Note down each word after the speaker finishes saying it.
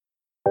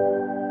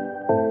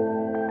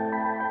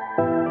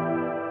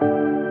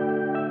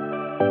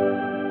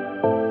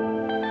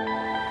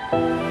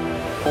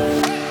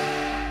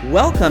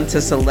Welcome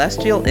to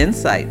Celestial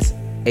Insights,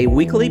 a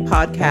weekly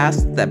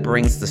podcast that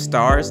brings the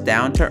stars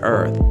down to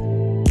earth.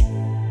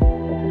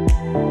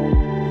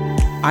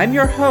 I'm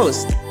your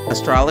host,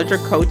 astrologer,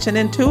 coach, and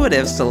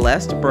intuitive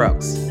Celeste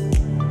Brooks.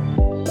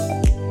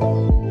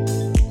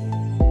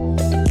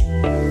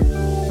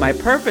 My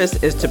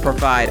purpose is to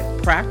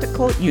provide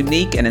practical,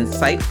 unique, and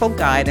insightful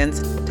guidance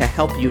to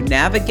help you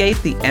navigate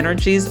the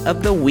energies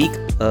of the week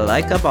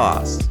like a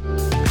boss.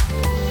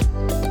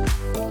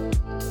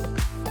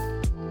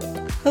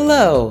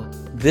 Hello,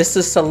 this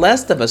is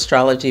Celeste of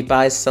Astrology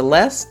by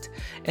Celeste,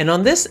 and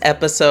on this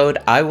episode,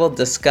 I will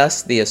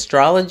discuss the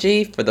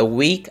astrology for the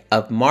week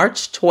of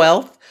March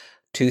 12th,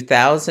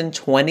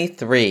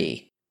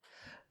 2023.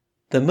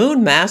 The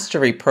Moon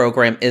Mastery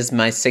Program is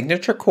my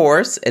signature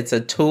course. It's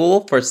a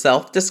tool for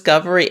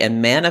self-discovery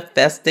and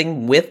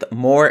manifesting with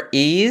more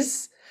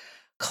ease.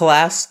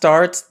 Class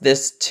starts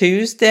this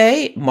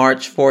Tuesday,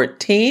 March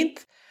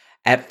 14th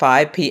at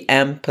 5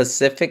 p.m.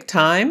 Pacific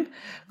Time.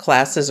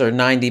 Classes are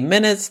 90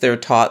 minutes. They're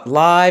taught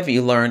live.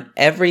 You learn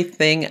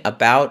everything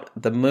about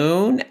the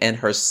moon and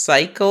her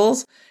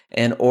cycles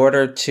in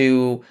order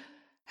to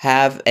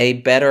have a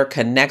better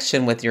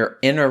connection with your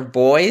inner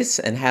voice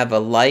and have a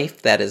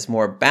life that is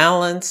more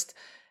balanced,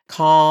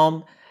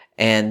 calm,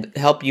 and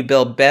help you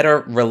build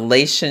better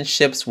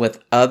relationships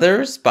with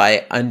others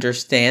by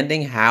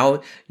understanding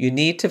how you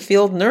need to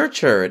feel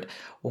nurtured,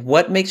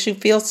 what makes you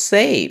feel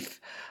safe,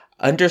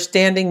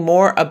 understanding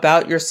more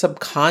about your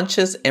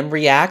subconscious and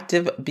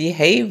reactive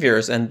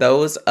behaviors and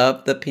those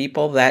of the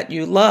people that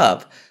you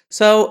love.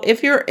 So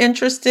if you're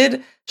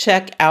interested,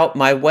 check out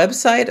my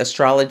website,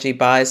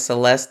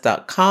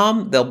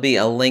 astrologybyceleste.com. There'll be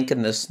a link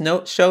in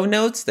the show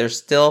notes. There's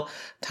still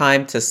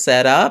time to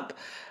set up.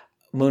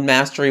 Moon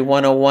Mastery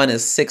 101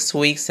 is 6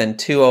 weeks and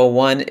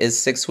 201 is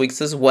 6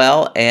 weeks as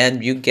well.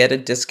 And you get a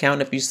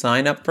discount if you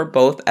sign up for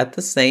both at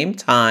the same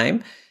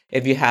time.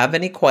 If you have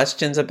any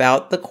questions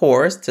about the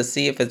course to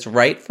see if it's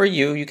right for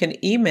you, you can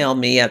email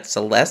me at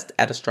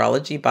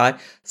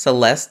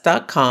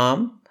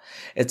celeste@astrologybyceleste.com.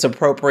 It's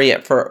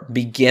appropriate for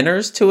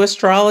beginners to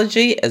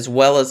astrology, as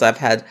well as I've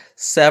had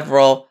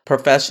several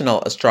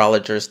professional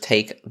astrologers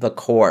take the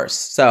course.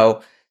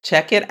 So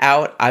check it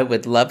out. I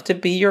would love to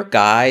be your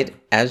guide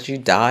as you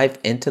dive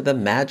into the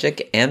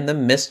magic and the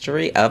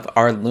mystery of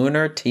our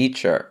lunar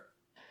teacher.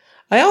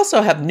 I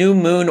also have new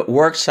moon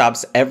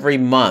workshops every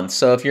month.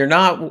 So if you're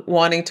not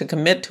wanting to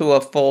commit to a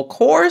full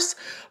course,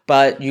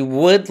 but you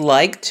would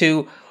like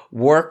to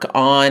work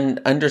on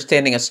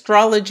understanding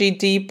astrology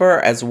deeper,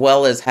 as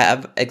well as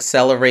have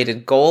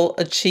accelerated goal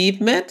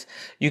achievement,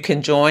 you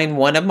can join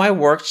one of my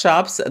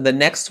workshops. The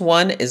next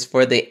one is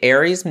for the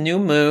Aries new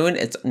moon.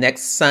 It's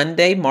next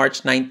Sunday,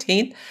 March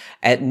 19th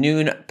at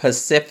noon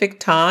Pacific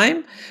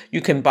time.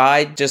 You can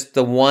buy just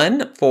the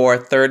one for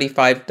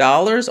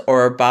 $35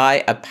 or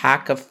buy a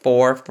pack of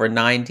 4 for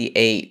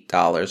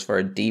 $98 for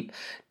a deep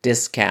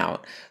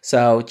discount.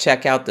 So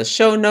check out the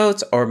show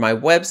notes or my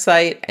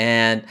website,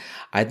 and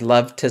I'd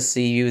love to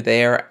see you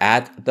there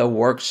at the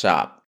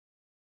workshop.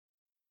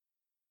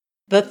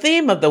 The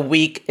theme of the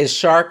week is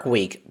Shark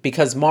Week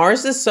because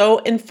Mars is so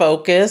in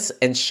focus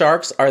and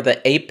sharks are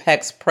the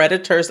apex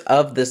predators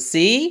of the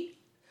sea.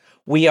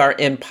 We are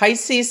in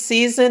Pisces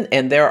season,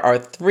 and there are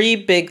 3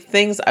 big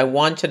things I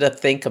want you to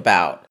think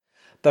about.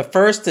 The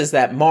first is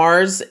that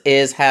Mars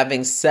is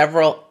having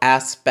several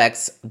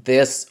aspects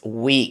this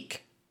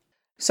week.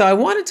 So I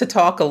wanted to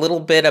talk a little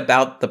bit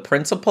about the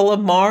principle of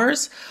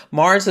Mars.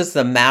 Mars is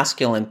the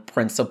masculine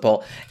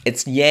principle.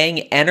 It's yang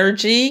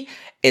energy.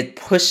 It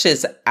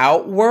pushes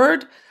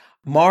outward.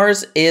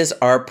 Mars is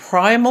our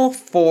primal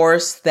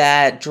force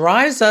that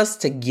drives us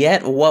to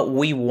get what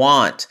we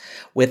want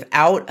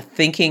without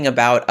thinking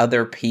about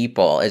other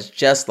people. It's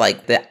just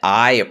like the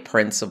I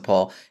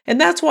principle. And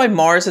that's why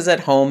Mars is at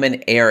home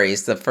in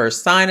Aries, the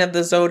first sign of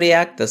the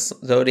zodiac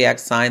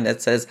sign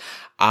that says,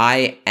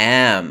 I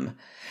am.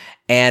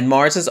 And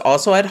Mars is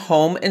also at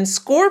home in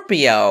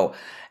Scorpio.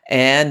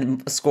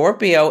 And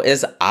Scorpio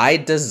is I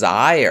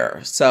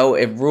desire. So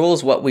it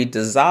rules what we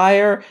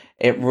desire.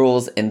 It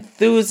rules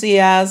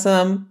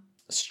enthusiasm,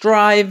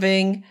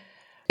 striving.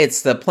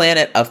 It's the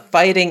planet of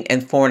fighting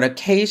and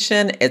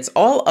fornication. It's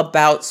all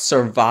about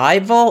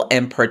survival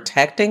and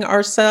protecting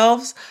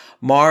ourselves.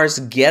 Mars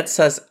gets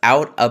us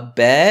out of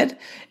bed.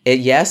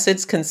 Yes,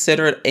 it's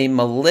considered a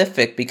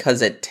malefic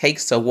because it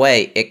takes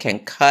away. It can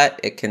cut,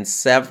 it can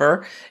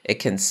sever, it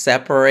can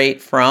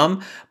separate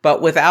from.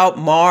 But without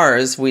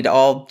Mars, we'd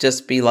all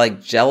just be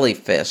like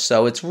jellyfish.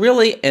 So it's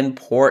really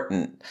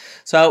important.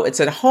 So it's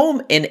at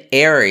home in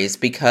Aries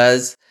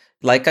because,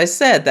 like I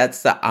said,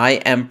 that's the I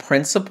am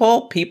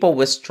principle. People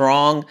with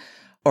strong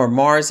or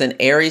Mars in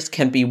Aries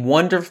can be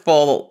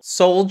wonderful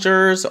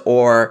soldiers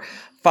or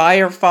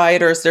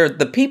firefighters. They're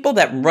the people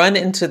that run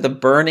into the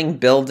burning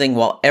building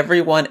while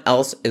everyone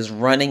else is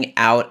running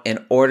out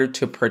in order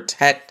to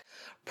protect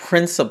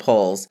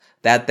principles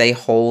that they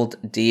hold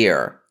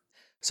dear.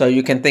 So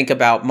you can think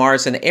about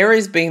Mars and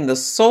Aries being the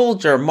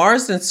soldier.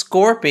 Mars in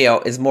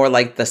Scorpio is more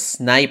like the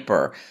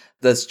sniper,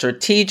 the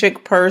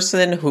strategic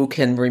person who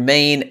can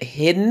remain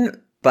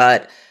hidden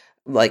but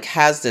like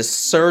has this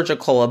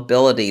surgical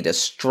ability to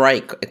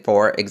strike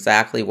for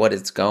exactly what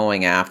it's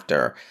going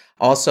after.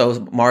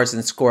 Also, Mars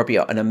in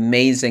Scorpio, an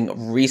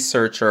amazing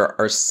researcher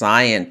or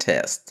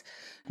scientist.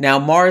 Now,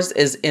 Mars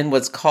is in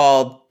what's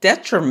called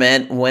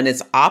detriment when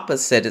it's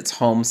opposite its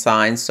home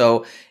sign.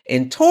 So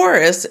in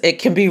Taurus, it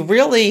can be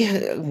really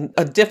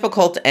a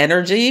difficult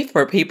energy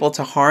for people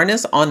to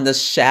harness. On the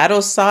shadow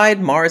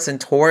side, Mars in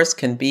Taurus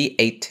can be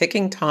a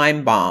ticking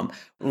time bomb.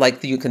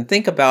 Like you can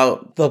think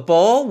about the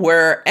bull,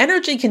 where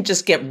energy can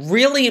just get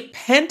really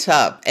pent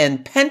up,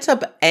 and pent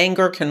up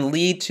anger can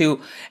lead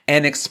to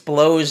an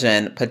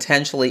explosion,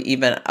 potentially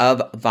even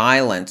of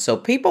violence. So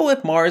people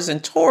with Mars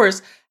in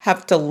Taurus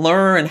have to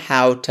learn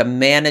how to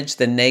manage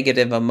the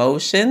negative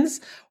emotions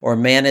or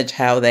manage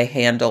how they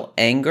handle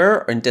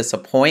anger and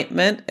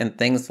disappointment and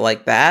things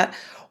like that,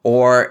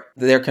 or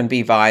there can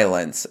be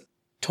violence.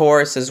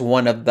 Taurus is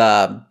one of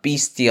the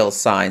bestial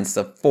signs,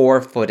 the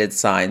four-footed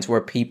signs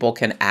where people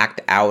can act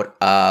out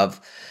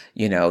of,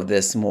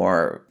 this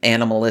more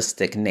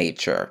animalistic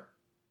nature.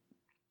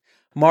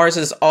 Mars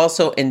is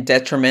also in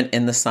detriment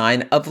in the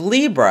sign of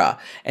Libra.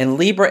 And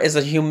Libra is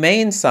a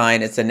humane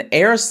sign. It's an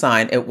air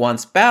sign. It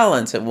wants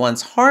balance. It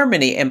wants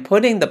harmony. And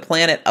putting the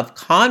planet of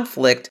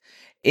conflict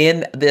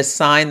in this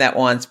sign that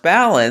wants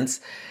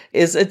balance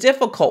is a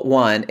difficult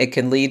one. It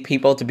can lead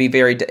people to be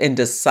very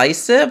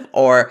indecisive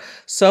or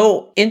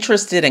so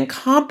interested in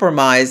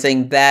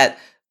compromising that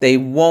they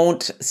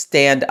won't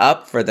stand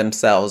up for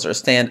themselves or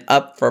stand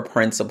up for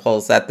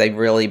principles that they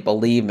really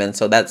believe in.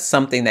 So that's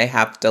something they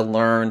have to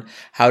learn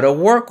how to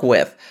work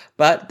with.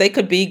 But they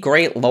could be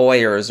great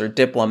lawyers or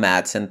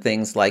diplomats and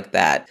things like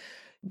that.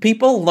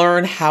 People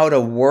learn how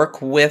to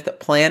work with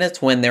planets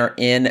when they're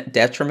in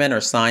detriment or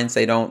signs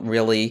they don't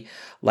really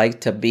like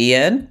to be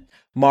in.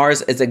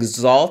 Mars is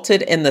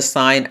exalted in the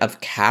sign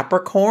of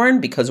Capricorn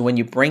because when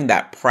you bring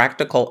that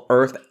practical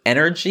earth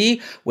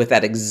energy with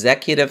that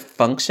executive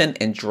function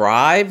and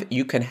drive,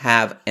 you can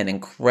have an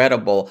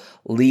incredible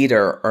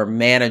leader or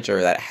manager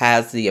that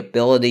has the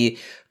ability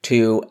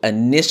to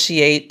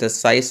initiate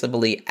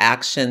decisively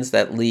actions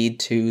that lead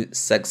to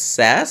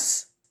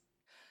success.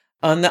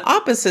 On the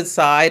opposite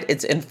side,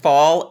 it's in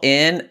fall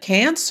in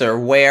Cancer,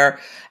 where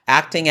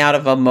acting out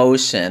of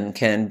emotion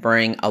can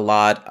bring a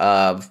lot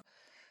of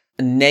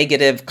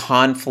negative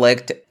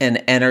conflict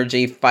and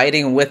energy.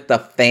 Fighting with the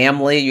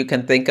family you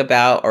can think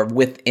about, or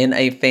within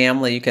a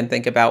family you can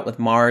think about with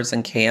Mars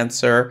and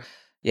Cancer.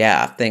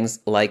 Yeah, things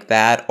like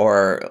that.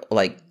 Or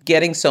like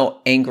getting so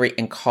angry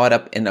and caught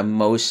up in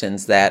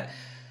emotions that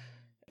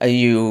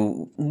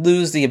you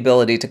lose the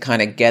ability to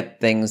kind of get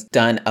things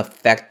done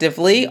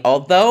effectively.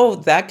 Although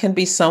that can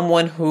be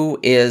someone who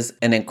is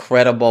an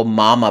incredible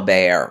mama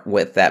bear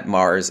with that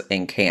Mars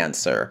in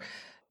Cancer.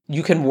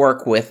 You can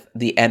work with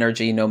the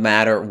energy no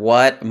matter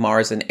what.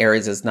 Mars in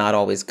Aries is not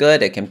always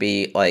good. It can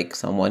be like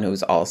someone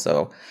who's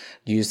also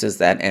uses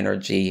that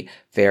energy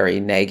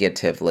very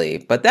negatively.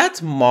 But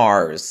that's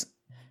Mars.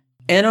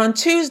 And on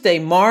Tuesday,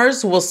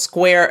 Mars will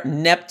square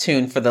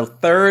Neptune for the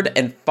third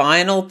and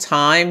final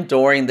time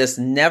during this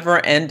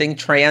never-ending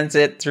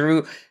transit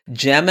through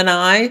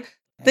Gemini.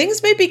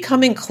 Things may be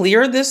coming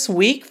clear this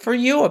week for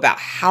you about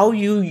how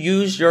you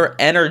use your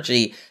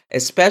energy,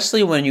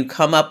 especially when you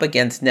come up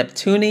against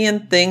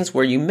Neptunian things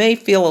where you may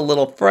feel a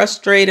little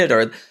frustrated,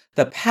 or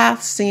the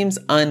path seems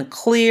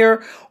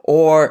unclear,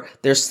 or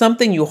there's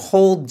something you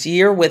hold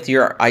dear with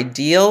your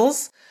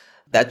ideals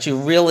that you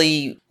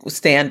really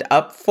stand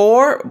up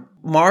for.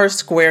 Mars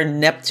square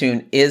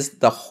Neptune is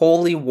the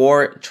holy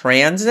war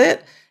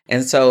transit.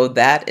 And so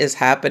that is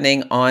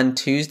happening on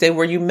Tuesday,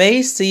 where you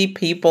may see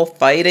people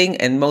fighting,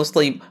 and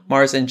mostly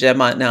Mars and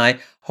Gemini,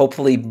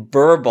 hopefully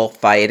verbal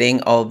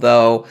fighting,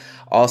 although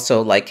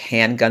also like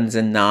handguns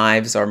and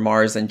knives, or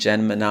Mars and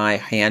Gemini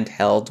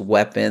handheld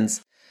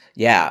weapons.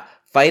 Yeah,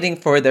 fighting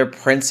for their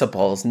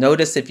principles.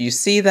 Notice if you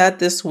see that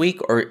this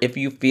week, or if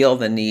you feel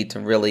the need to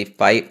really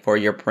fight for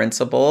your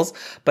principles.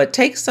 But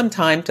take some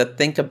time to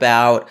think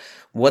about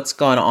what's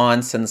gone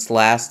on since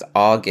last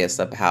August,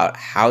 about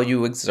how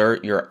you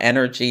exert your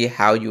energy,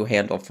 how you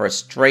handle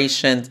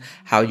frustrations,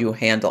 how you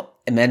handle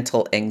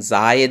mental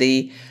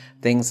anxiety,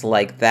 things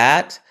like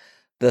that.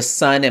 The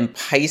Sun in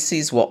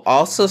Pisces will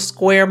also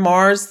square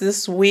Mars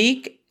this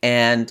week,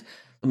 and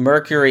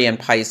Mercury in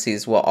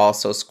Pisces will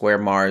also square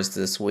Mars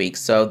this week.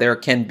 So there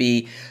can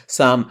be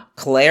some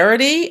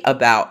clarity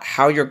about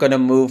how you're going to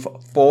move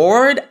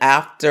forward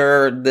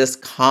after this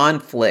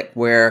conflict,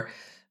 where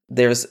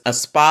there's a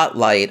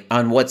spotlight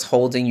on what's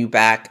holding you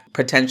back,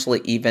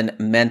 potentially even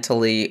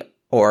mentally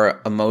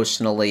or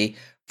emotionally,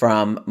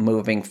 from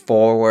moving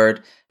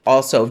forward.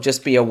 Also,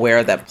 just be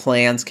aware that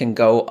plans can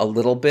go a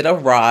little bit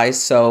awry,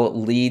 so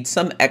lead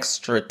some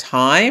extra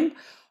time.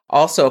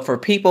 Also, for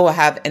people who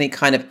have any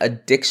kind of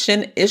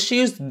addiction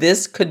issues,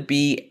 this could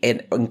be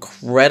an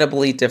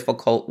incredibly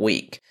difficult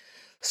week.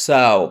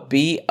 So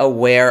be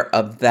aware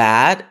of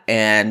that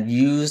and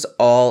use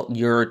all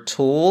your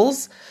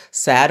tools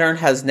Saturn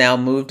has now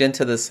moved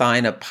into the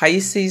sign of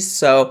Pisces,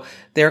 so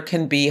there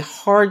can be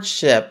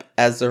hardship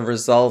as a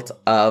result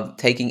of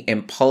taking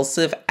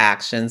impulsive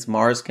actions.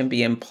 Mars can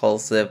be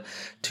impulsive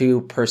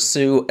to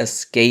pursue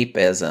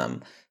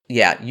escapism.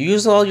 Yeah,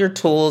 use all your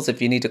tools.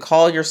 If you need to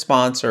call your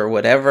sponsor or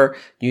whatever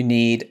you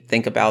need,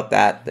 think about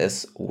that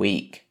this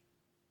week.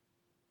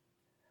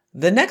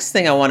 The next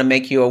thing I want to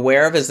make you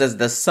aware of is that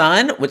the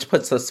sun, which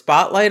puts the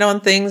spotlight on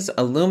things,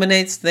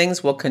 illuminates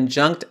things, will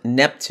conjunct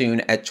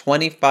Neptune at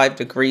 25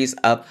 degrees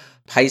of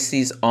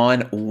Pisces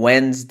on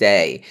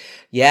Wednesday.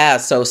 Yeah,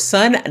 so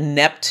Sun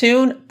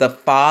Neptune, the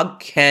fog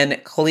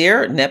can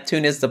clear.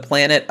 Neptune is the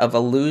planet of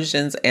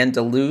illusions and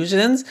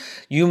delusions.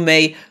 You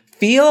may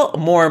feel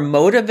more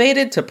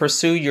motivated to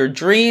pursue your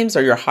dreams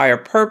or your higher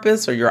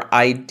purpose or your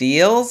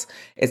ideals.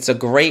 It's a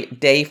great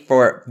day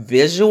for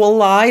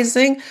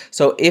visualizing.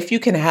 So if you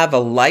can have a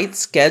light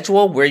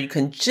schedule where you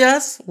can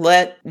just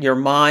let your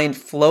mind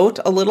float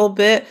a little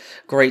bit,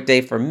 great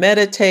day for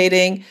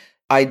meditating.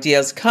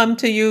 Ideas come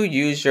to you,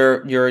 use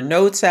your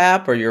notes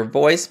app or your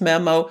voice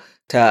memo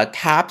to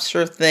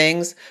capture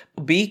things.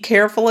 Be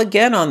careful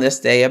again on this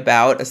day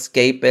about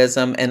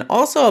escapism and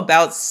also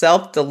about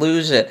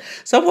self-delusion.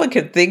 Someone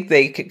could think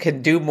they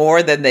can do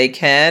more than they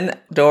can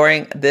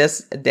during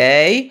this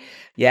day.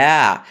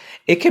 Yeah,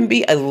 it can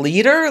be a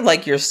leader,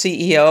 like your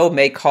CEO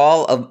may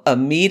call a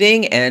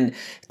meeting and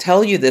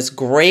tell you this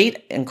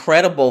great,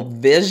 incredible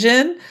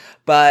vision,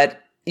 but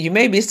you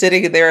may be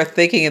sitting there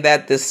thinking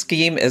that this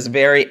scheme is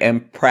very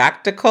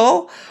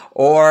impractical,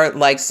 or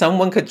like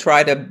someone could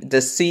try to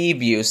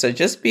deceive you. So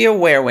just be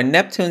aware when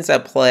Neptune's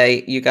at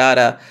play,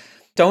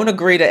 don't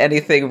agree to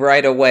anything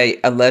right away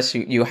unless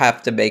you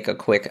have to make a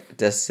quick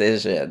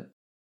decision.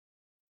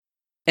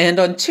 And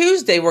on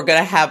Tuesday, we're going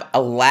to have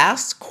a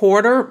last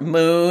quarter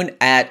moon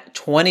at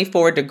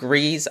 24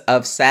 degrees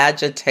of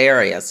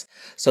Sagittarius.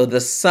 So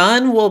the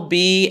sun will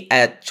be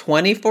at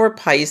 24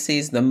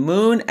 Pisces, the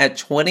moon at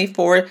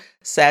 24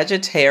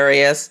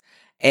 Sagittarius,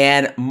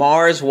 and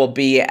Mars will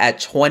be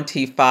at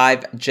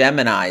 25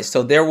 Gemini.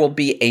 So there will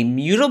be a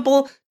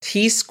mutable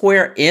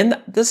T-square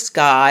in the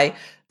sky.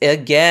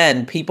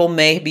 Again, people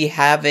may be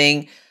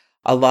having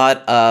a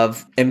lot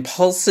of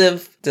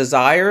impulsive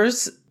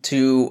desires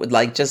to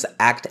just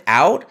act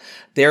out.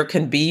 There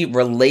can be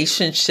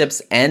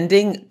relationships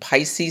ending.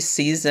 Pisces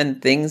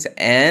season, things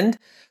end.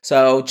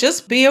 So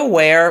just be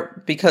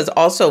aware, because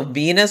also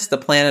Venus, the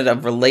planet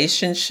of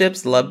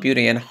relationships, love,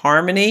 beauty, and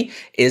harmony,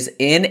 is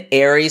in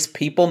Aries.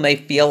 People may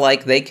feel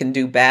like they can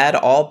do bad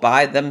all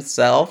by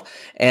themselves,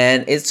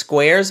 and it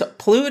squares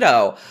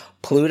Pluto.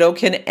 Pluto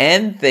can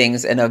end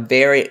things in a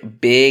very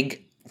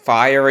big,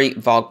 fiery,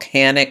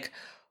 volcanic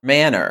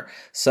manner.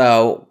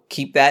 So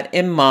keep that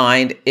in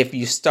mind. If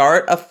you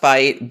start a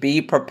fight,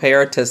 be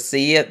prepared to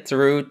see it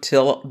through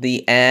till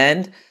the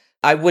end.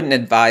 I wouldn't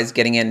advise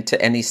getting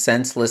into any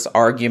senseless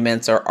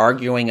arguments or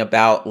arguing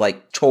about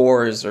like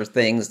chores or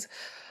things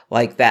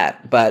like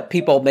that. But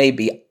people may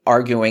be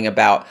arguing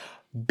about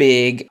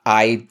big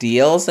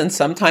ideals, and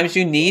sometimes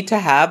you need to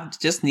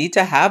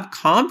have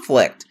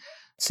conflict.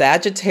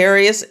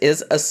 Sagittarius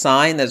is a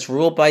sign that's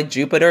ruled by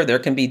Jupiter. There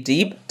can be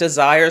deep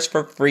desires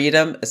for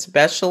freedom,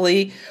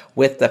 especially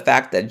with the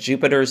fact that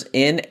Jupiter's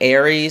in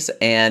Aries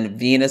and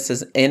Venus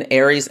is in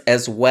Aries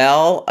as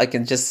well. I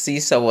can just see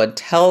someone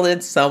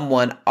telling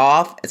someone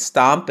off,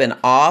 stomping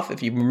off.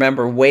 If you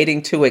remember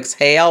Waiting to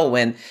Exhale,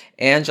 when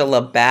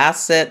Angela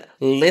Bassett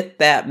lit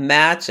that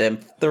match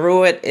and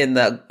threw it in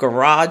the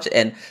garage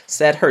and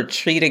set her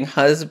cheating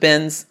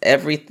husband's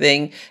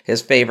everything,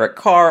 his favorite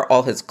car,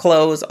 all his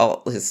clothes,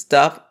 all his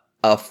stuff,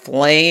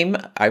 aflame.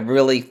 I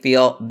really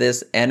feel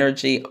this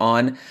energy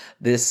on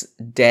this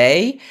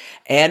day.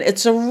 And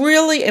it's a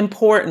really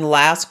important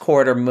last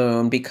quarter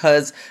moon,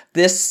 because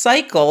this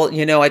cycle,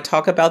 I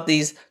talk about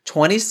these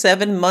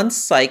 27-month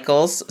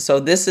cycles. So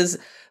this is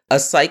a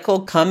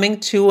cycle coming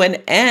to an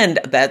end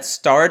that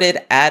started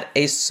at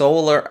a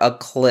solar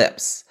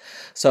eclipse.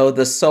 So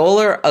the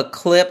solar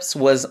eclipse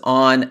was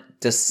on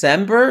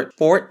December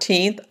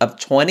 14th of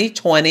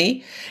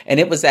 2020, and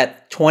it was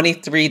at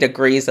 23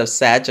 degrees of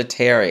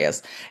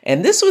Sagittarius.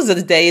 And this was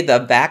the day the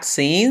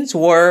vaccines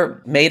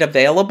were made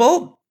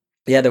available.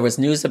 Yeah, there was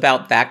news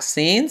about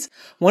vaccines.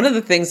 One of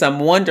the things I'm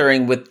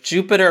wondering, with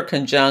Jupiter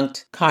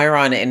conjunct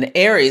Chiron in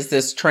Aries,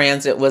 this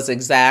transit was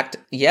exact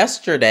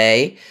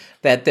yesterday,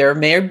 that there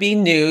may be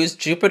news,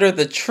 Jupiter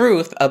the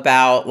truth,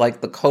 about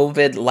like the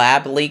COVID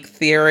lab leak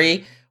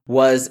theory.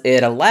 Was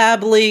it a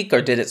lab leak,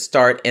 or did it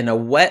start in a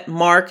wet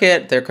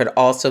market? There could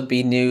also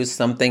be news,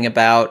 something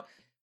about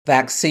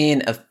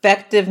vaccine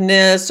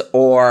effectiveness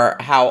or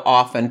how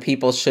often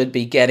people should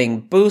be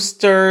getting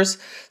boosters.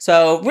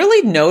 So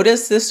really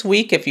notice this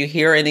week if you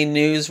hear any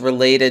news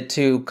related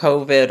to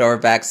COVID or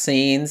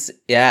vaccines.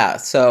 Yeah,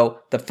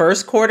 so the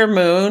first quarter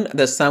moon,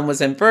 the sun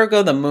was in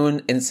Virgo, the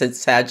moon in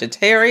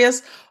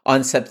Sagittarius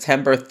on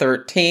September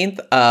 13th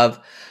of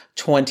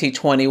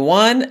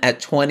 2021 at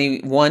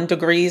 21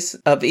 degrees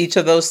of each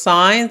of those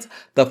signs.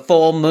 The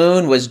full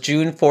moon was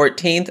June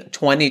 14th,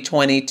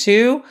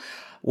 2022.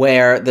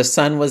 where the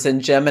sun was in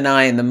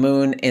Gemini and the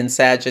moon in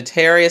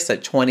Sagittarius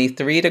at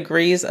 23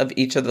 degrees of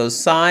each of those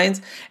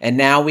signs. And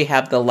now we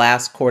have the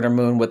last quarter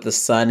moon with the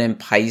sun in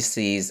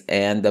Pisces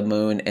and the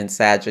moon in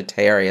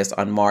Sagittarius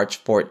on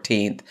March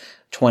 14th,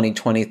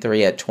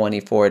 2023 at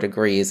 24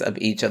 degrees of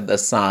each of the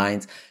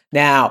signs.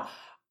 Now,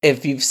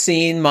 if you've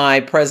seen my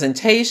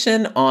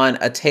presentation on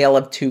A Tale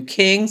of Two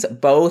Kings,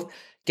 both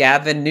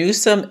Gavin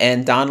Newsom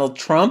and Donald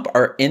Trump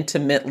are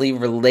intimately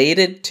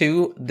related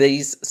to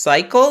these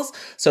cycles.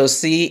 So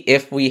see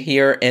if we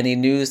hear any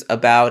news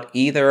about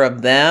either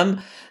of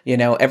them. You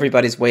know,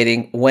 everybody's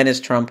waiting. When is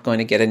Trump going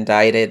to get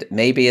indicted?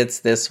 Maybe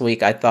it's this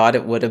week. I thought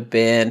it would have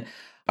been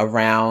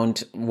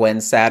around when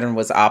Saturn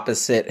was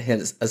opposite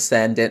his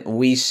ascendant.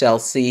 We shall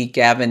see.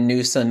 Gavin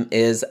Newsom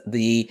is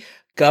the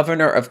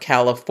governor of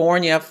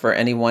California, for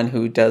anyone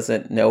who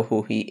doesn't know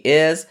who he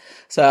is.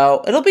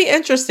 So it'll be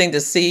interesting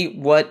to see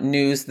what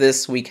news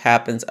this week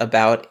happens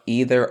about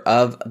either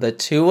of the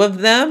two of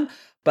them.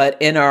 But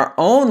in our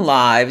own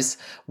lives,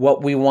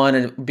 what we want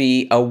to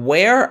be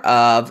aware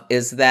of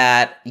is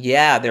that,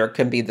 there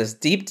can be this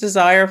deep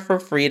desire for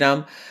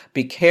freedom.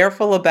 Be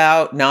careful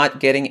about not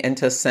getting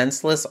into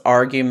senseless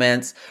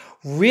arguments.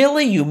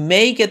 Really, you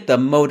may get the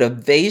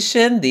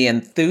motivation, the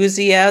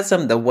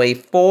enthusiasm, the way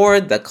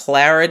forward, the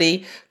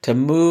clarity to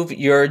move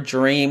your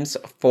dreams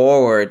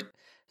forward.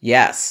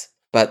 Yes,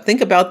 but think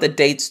about the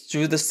dates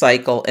through the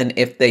cycle, and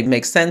if they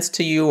make sense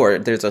to you or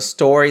there's a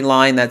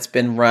storyline that's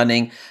been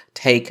running,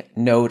 take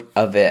note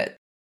of it.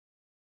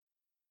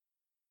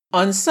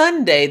 On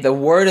Sunday, the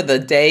word of the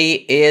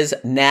day is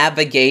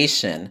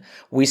navigation.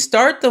 We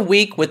start the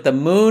week with the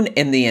moon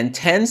in the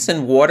intense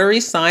and watery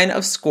sign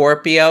of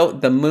Scorpio.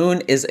 The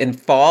moon is in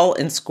fall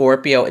in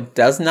Scorpio. It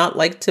does not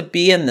like to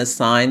be in this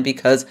sign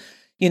because,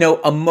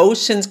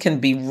 emotions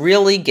can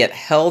really get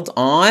held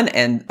on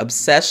and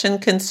obsession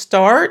can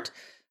start.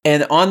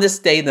 And on this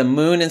day, the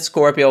moon in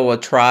Scorpio will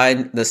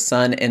trine the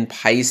sun in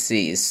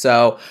Pisces.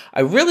 So I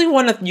really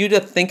want you to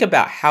think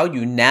about how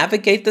you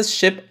navigate the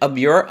ship of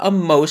your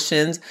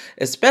emotions,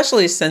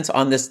 especially since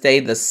on this day,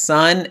 the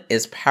sun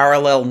is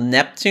parallel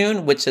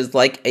Neptune, which is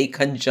like a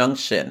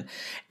conjunction,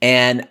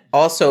 and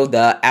also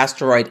the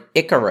asteroid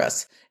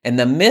Icarus. And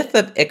the myth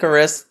of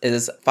Icarus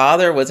is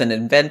father was an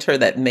inventor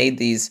that made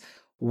these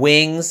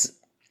wings,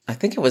 I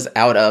think it was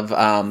out of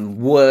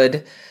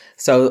wood,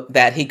 so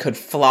that he could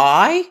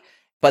fly.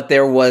 But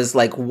there was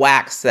like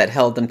wax that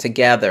held them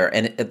together.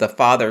 And the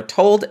father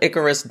told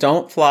Icarus,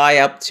 don't fly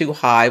up too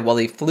high. Well,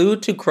 he flew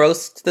too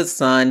close to the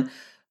sun.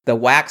 The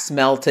wax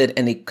melted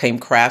and he came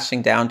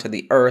crashing down to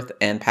the earth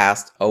and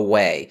passed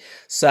away.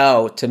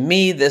 So to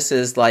me, this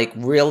is like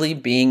really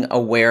being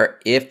aware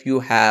if you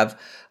have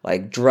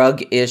like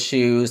drug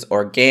issues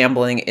or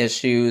gambling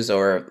issues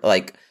or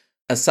like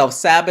a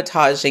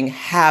self-sabotaging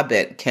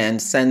habit can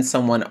send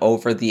someone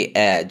over the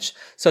edge.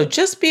 So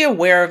just be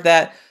aware of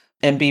that.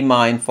 And be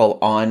mindful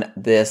on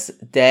this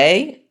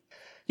day.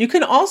 You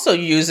can also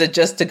use it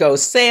just to go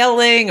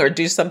sailing or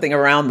do something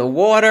around the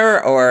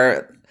water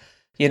or,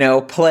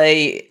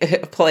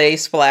 play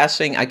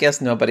splashing. I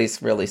guess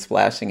nobody's really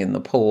splashing in the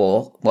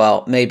pool.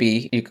 Well,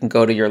 maybe you can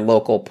go to your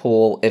local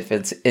pool if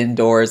it's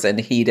indoors and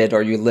heated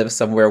or you live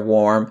somewhere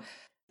warm.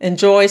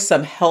 Enjoy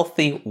some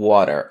healthy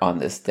water on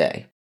this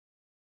day.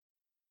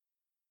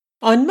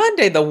 On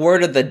Monday, the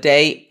word of the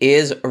day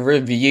is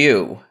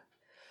review.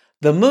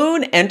 The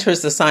moon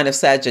enters the sign of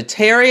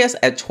Sagittarius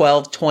at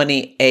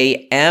 12:20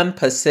 a.m.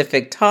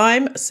 Pacific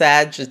time.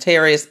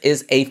 Sagittarius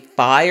is a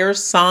fire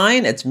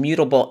sign. It's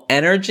mutable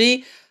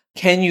energy.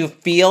 Can you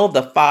feel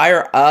the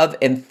fire of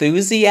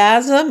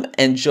enthusiasm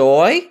and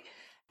joy?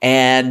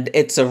 And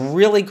it's a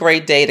really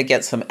great day to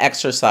get some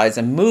exercise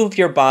and move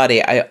your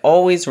body. I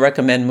always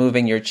recommend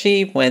moving your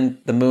chi when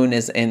the moon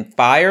is in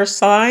fire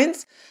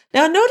signs.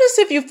 Now, notice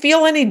if you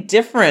feel any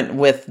different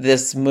with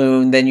this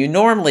moon than you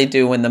normally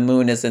do when the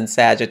moon is in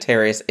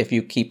Sagittarius if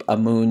you keep a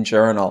moon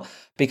journal,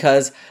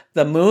 because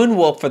the moon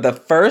will, for the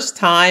first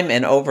time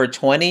in over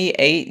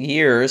 28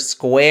 years,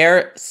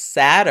 square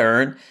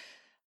Saturn,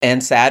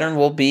 and Saturn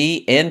will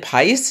be in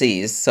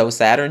Pisces. So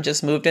Saturn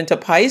just moved into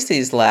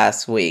Pisces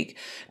last week.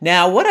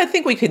 Now, what I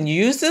think we can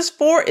use this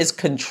for is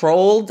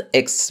controlled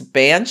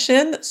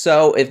expansion.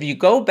 So if you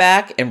go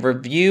back and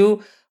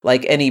review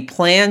like any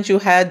plans you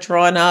had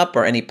drawn up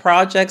or any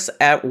projects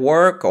at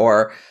work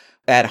or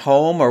at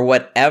home or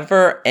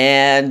whatever,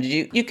 and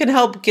you can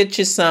help get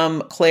you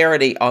some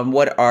clarity on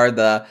what are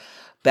the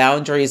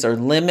boundaries or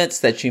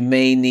limits that you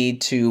may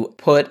need to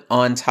put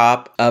on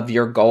top of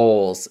your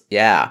goals.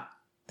 Yeah,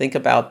 think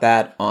about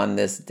that on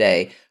this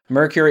day.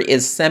 Mercury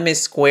is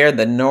semi-square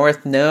the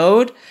North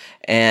Node,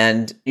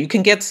 and you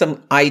can get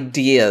some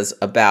ideas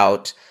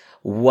about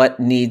what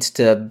needs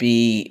to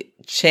be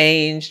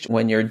changed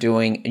when you're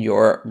doing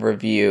your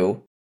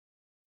review.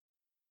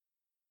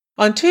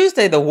 On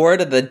Tuesday, the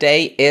word of the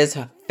day is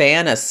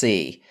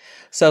fantasy.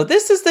 So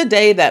this is the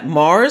day that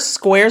Mars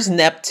squares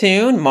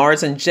Neptune,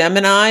 Mars in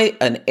Gemini,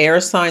 an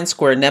air sign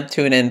square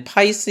Neptune in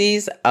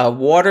Pisces, a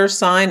water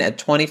sign at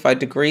 25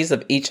 degrees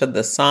of each of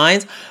the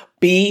signs.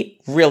 Be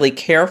really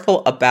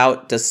careful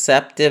about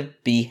deceptive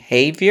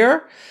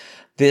behavior.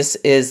 This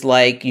is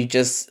like you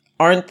just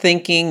aren't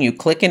thinking, you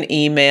click an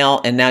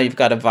email, and now you've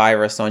got a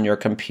virus on your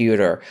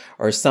computer,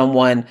 or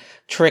someone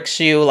tricks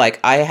you. Like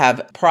I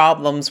have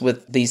problems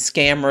with these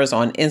scammers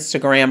on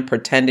Instagram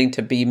pretending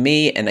to be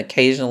me, and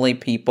occasionally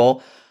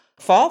people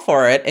fall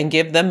for it and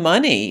give them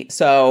money.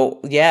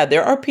 So yeah,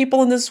 there are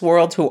people in this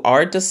world who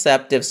are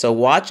deceptive. So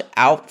watch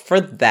out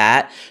for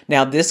that.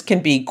 Now, this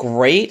can be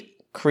great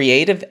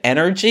creative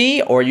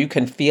energy, or you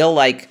can feel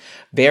like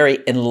very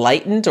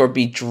enlightened or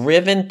be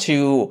driven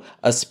to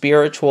a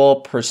spiritual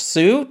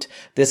pursuit.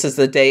 This is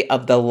the day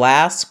of the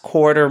last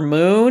quarter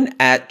moon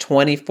at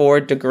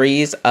 24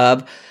 degrees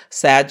of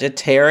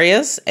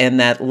Sagittarius. And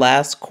that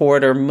last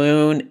quarter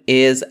moon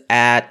is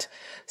at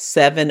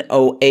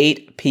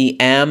 7:08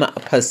 p.m.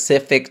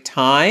 Pacific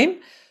time.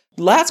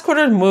 Last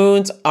quarter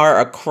moons are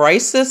a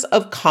crisis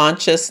of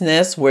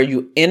consciousness where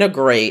you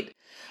integrate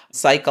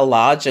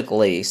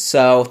psychologically.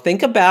 So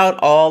think about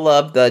all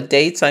of the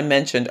dates I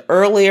mentioned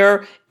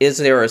earlier. Is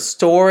there a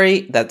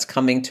story that's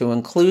coming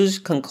to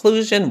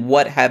conclusion?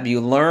 What have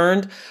you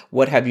learned?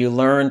 What have you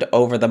learned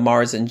over the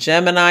Mars and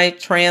Gemini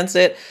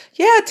transit?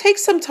 Yeah, take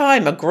some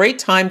time, a great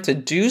time to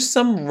do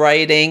some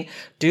writing,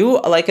 do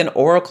like an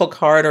oracle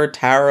card or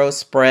tarot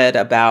spread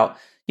about,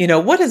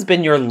 what has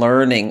been your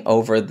learning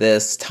over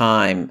this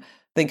time?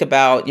 Think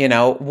about,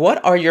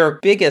 what are your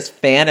biggest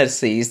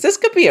fantasies? This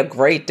could be a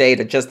great day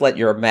to just let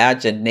your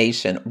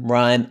imagination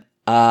run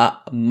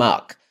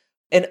amok.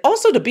 And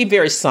also to be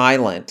very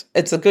silent.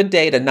 It's a good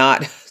day to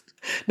not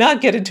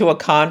get into a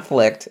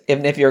conflict.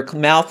 Even if your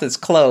mouth is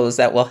closed,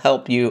 that will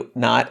help you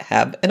not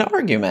have an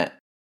argument.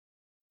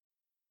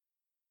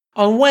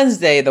 On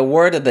Wednesday, the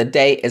word of the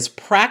day is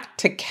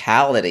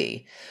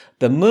practicality.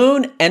 The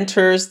moon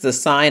enters the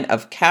sign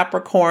of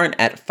Capricorn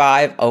at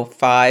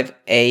 5:05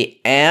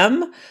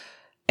 a.m.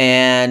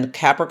 And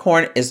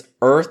Capricorn is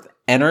earth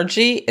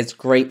energy. It's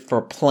great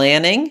for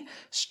planning,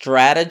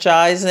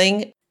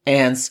 strategizing,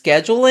 and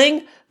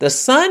scheduling. The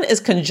sun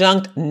is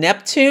conjunct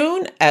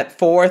Neptune at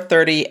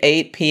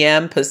 4:38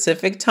 p.m.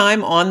 Pacific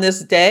time on this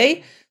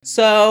day.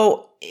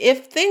 So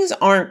if things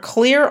aren't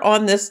clear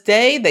on this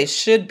day, they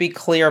should be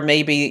clear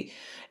maybe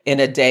in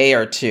a day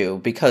or two,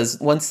 because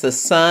once the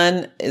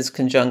sun is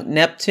conjunct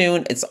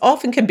Neptune, it's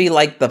often can be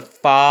like the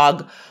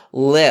fog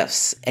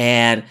lifts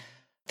and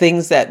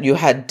things that you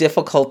had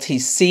difficulty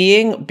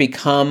seeing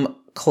become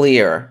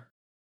clear.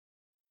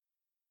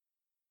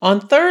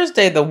 On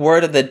Thursday, the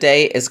word of the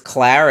day is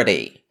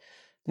clarity.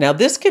 Now,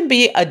 this can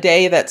be a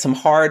day that some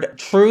hard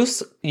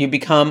truths you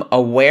become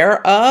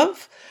aware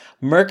of.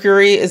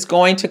 Mercury is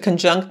going to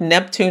conjunct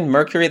Neptune.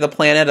 Mercury, the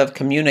planet of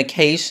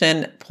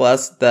communication,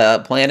 plus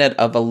the planet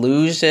of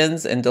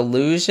illusions and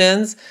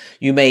delusions.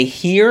 You may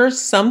hear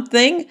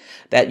something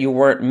that you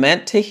weren't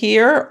meant to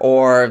hear,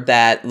 or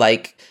that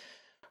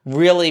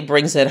really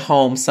brings it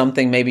home.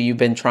 Something maybe you've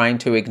been trying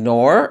to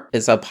ignore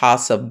is a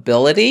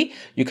possibility.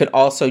 You could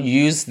also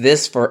use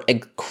this for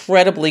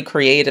incredibly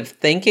creative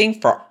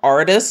thinking. For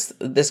artists,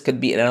 this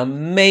could be an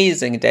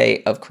amazing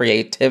day of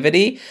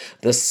creativity.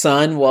 The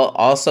sun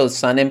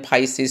in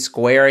Pisces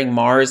squaring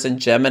Mars and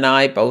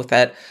Gemini, both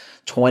at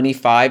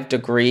 25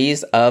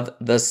 degrees of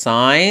the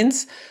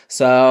signs.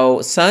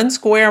 So sun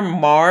square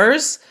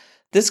Mars,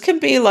 this can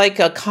be like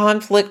a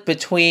conflict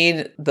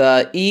between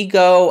the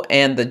ego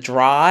and the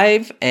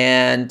drive.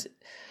 And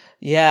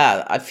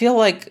yeah, I feel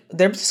like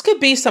there just could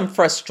be some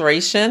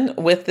frustration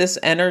with this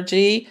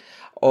energy,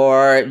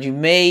 or you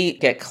may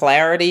get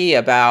clarity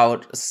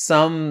about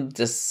some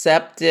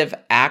deceptive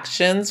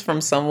actions from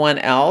someone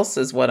else,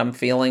 is what I'm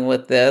feeling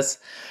with this.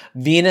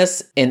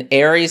 Venus in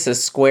Aries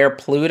is square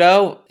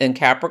Pluto in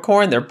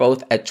Capricorn. They're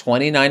both at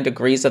 29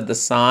 degrees of the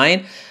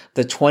sign.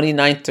 The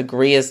 29th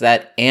degree is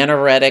that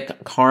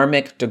anaretic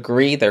karmic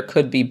degree. There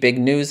could be big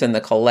news in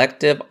the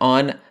collective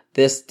on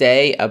this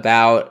day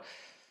about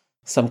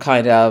some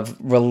kind of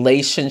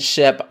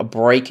relationship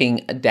breaking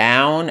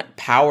down.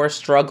 Power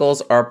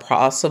struggles are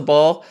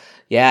possible.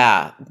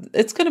 Yeah,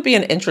 it's going to be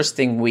an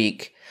interesting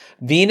week.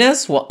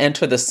 Venus will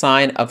enter the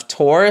sign of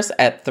Taurus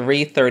at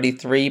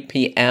 3:33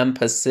 p.m.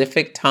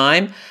 Pacific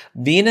time.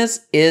 Venus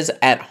is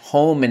at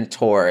home in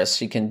Taurus.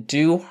 She can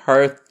do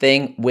her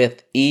thing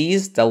with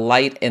ease,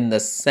 delight in the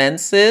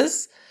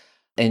senses,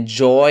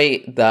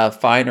 enjoy the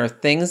finer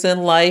things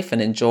in life,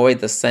 and enjoy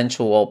the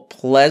sensual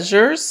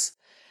pleasures.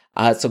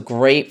 It's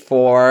great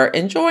for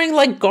enjoying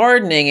like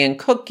gardening and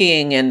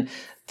cooking and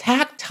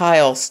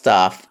tactile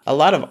stuff. A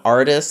lot of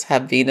artists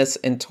have Venus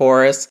in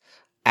Taurus,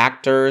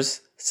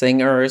 actors,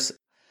 singers.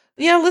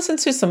 Yeah, listen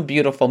to some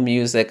beautiful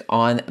music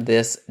on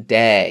this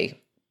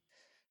day.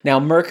 Now,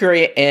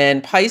 Mercury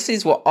in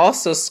Pisces will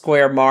also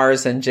square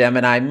Mars and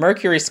Gemini.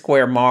 Mercury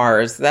square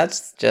Mars,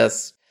 that's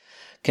just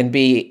can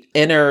be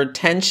inner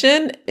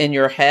tension in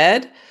your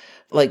head.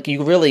 Like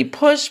you really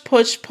push,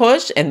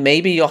 and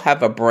maybe you'll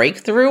have a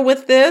breakthrough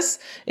with this.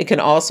 It can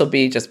also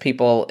be just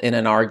people in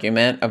an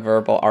argument, a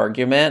verbal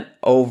argument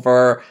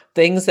over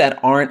things that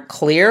aren't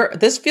clear.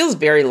 This feels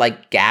very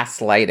like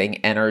gaslighting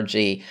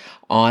energy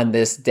on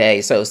this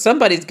day. So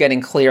somebody's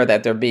getting clear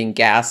that they're being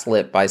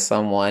gaslit by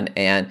someone,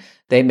 and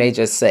they may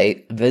just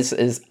say, this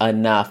is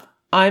enough.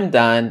 I'm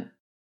done.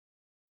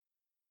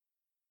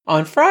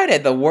 On Friday,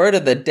 the word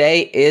of the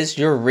day is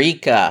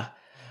eureka.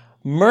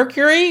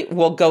 Mercury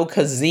will go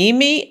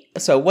cazimi.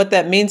 So what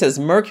that means is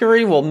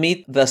Mercury will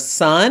meet the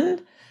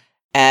sun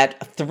at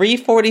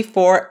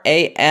 3:44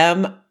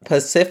 a.m.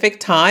 Pacific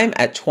time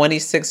at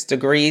 26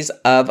 degrees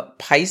of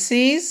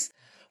Pisces.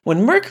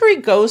 When Mercury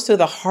goes to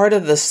the heart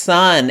of the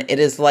sun, it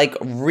is like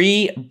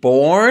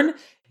reborn.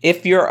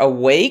 If you're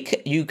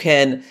awake, you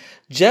can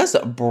just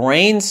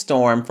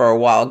brainstorm for a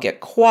while, get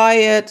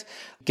quiet,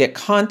 get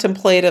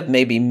contemplative,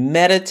 maybe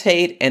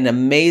meditate, and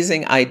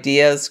amazing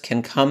ideas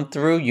can come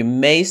through. You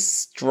may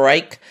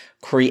strike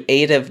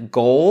creative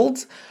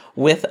gold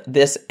with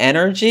this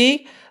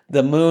energy.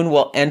 The moon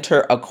will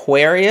enter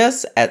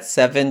Aquarius at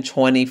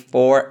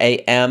 7:24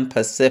 a.m.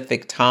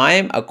 Pacific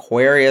time.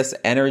 Aquarius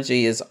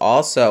energy is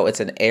also, it's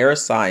an air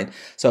sign,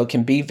 so it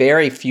can be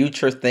very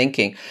future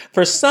thinking.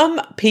 For some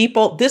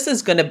people, this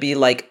is going to be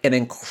like an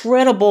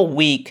incredible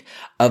week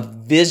of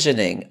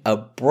visioning,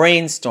 of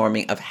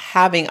brainstorming, of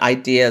having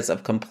ideas,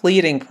 of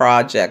completing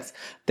projects,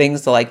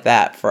 things like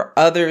that. For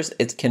others,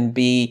 it can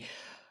be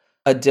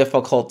a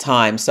difficult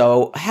time.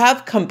 So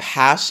have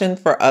compassion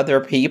for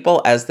other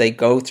people as they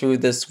go through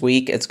this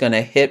week. It's going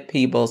to hit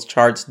people's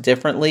charts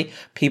differently.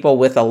 People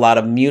with a lot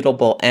of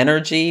mutable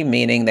energy,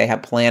 meaning they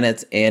have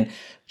planets in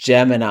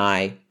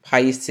Gemini,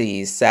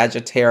 Pisces,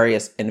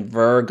 Sagittarius, and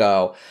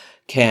Virgo,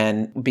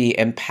 can be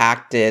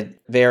impacted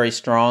very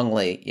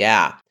strongly.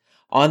 Yeah.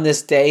 On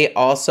this day,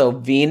 also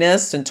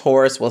Venus and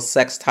Taurus will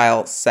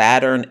sextile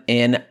Saturn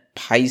in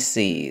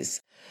Pisces.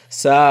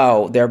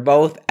 So they're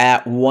both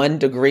at 1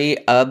 degree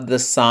of the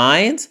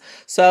signs.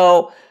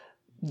 So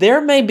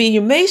you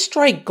may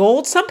strike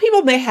gold. Some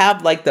people may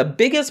have like the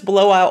biggest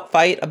blowout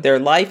fight of their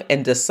life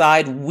and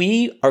decide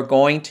we are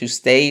going to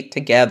stay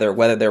together,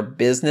 whether they're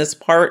business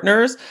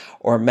partners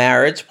or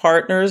marriage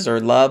partners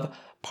or love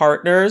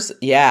partners.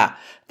 Yeah,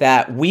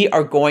 that we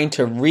are going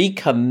to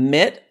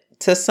recommit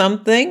to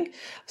something.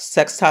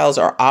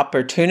 Sextiles are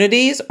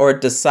opportunities, or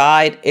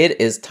decide it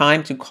is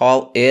time to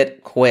call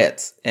it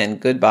quits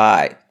and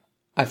goodbye.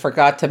 I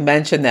forgot to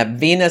mention that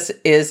Venus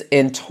is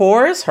in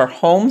Taurus, her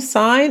home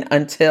sign,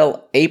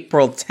 until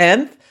April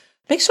 10th.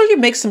 Make sure you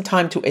make some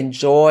time to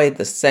enjoy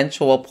the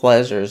sensual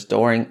pleasures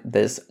during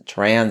this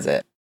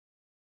transit.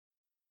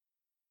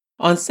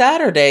 On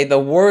Saturday, the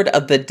word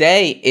of the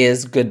day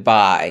is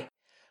goodbye.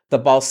 The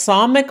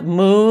balsamic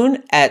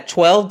moon at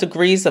 12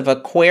 degrees of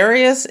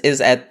Aquarius is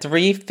at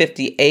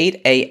 3:58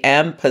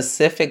 a.m.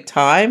 Pacific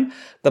time.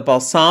 The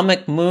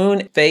balsamic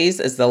moon phase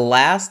is the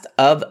last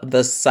of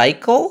the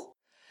cycle.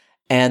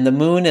 And the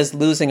moon is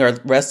losing the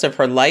rest of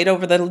her light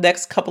over the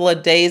next couple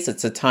of days.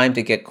 It's a time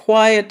to get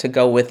quiet, to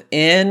go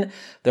within.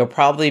 There'll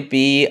probably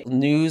be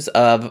news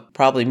of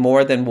probably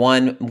more than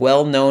one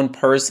well-known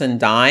person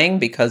dying,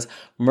 because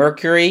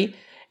Mercury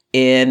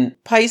in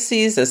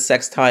Pisces is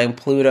sextiling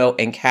Pluto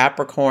in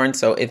Capricorn.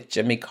 So if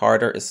Jimmy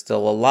Carter is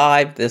still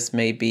alive, this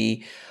may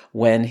be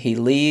when he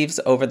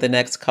leaves over the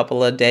next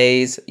couple of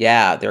days.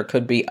 Yeah, there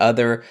could be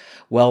other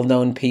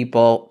well-known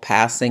people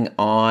passing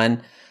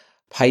on.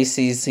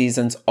 Pisces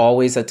season's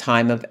always a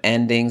time of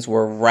endings.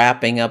 We're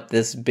wrapping up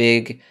this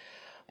big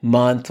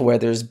month where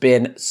there's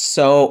been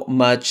so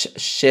much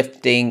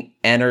shifting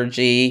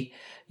energy.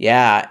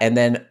 Yeah, and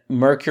then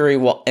Mercury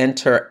will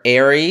enter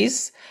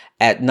Aries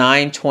at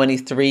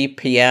 9:23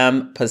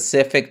 p.m.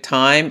 Pacific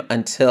time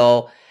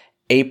until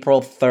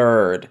April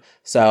 3rd.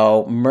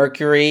 So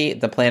Mercury,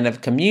 the planet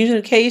of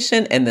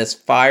communication, in this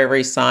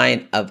fiery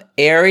sign of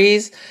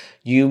Aries,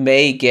 you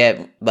may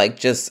get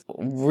just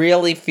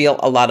really feel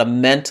a lot of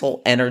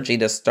mental energy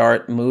to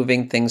start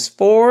moving things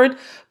forward,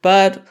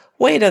 but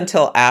wait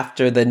until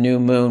after the new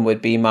moon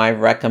would be my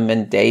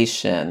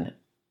recommendation.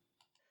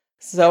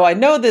 So I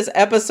know this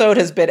episode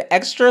has been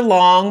extra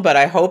long, but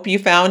I hope you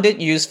found it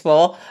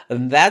useful.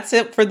 That's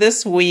it for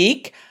this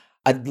week.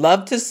 I'd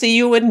love to see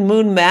you in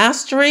Moon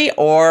Mastery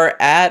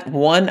or at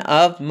one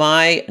of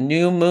my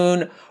new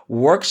moon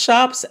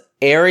workshops.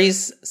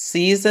 Aries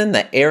season,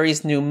 the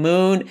Aries new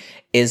moon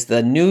is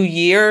the new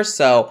year.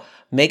 So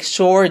make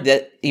sure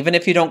that even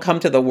if you don't come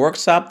to the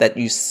workshop, that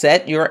you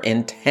set your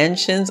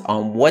intentions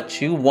on what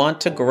you want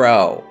to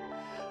grow.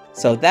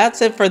 So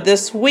that's it for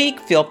this week.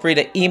 Feel free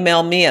to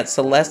email me at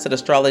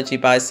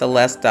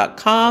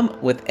celeste@astrologybyceleste.com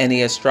with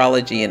any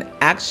astrology and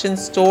action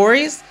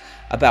stories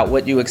about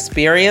what you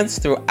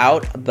experienced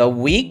throughout the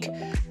week.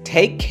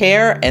 Take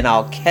care, and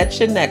I'll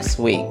catch you next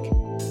week.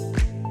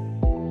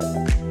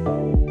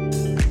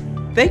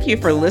 Thank you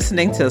for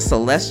listening to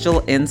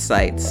Celestial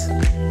Insights.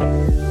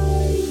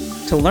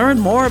 To learn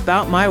more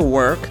about my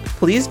work,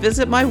 please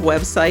visit my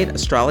website,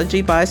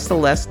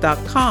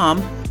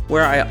 astrologybyceleste.com,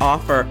 where I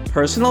offer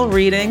personal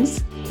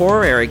readings,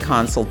 horary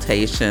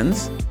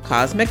consultations,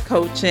 cosmic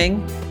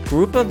coaching,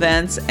 group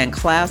events, and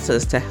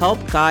classes to help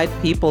guide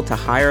people to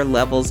higher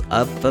levels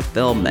of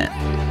fulfillment.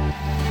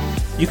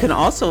 You can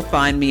also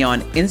find me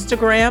on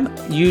Instagram,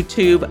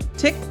 YouTube,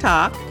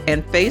 TikTok,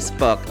 and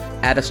Facebook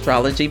at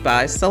Astrology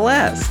by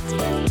Celeste.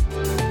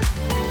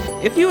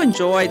 If you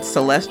enjoyed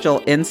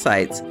Celestial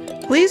Insights,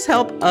 please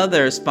help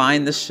others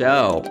find the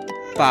show.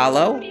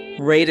 Follow,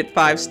 rate it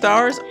 5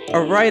 stars,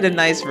 or write a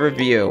nice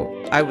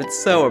review. I would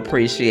so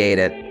appreciate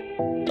it.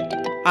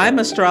 I'm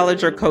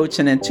astrologer, coach,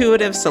 and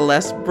intuitive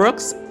Celeste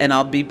Brooks, and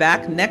I'll be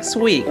back next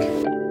week.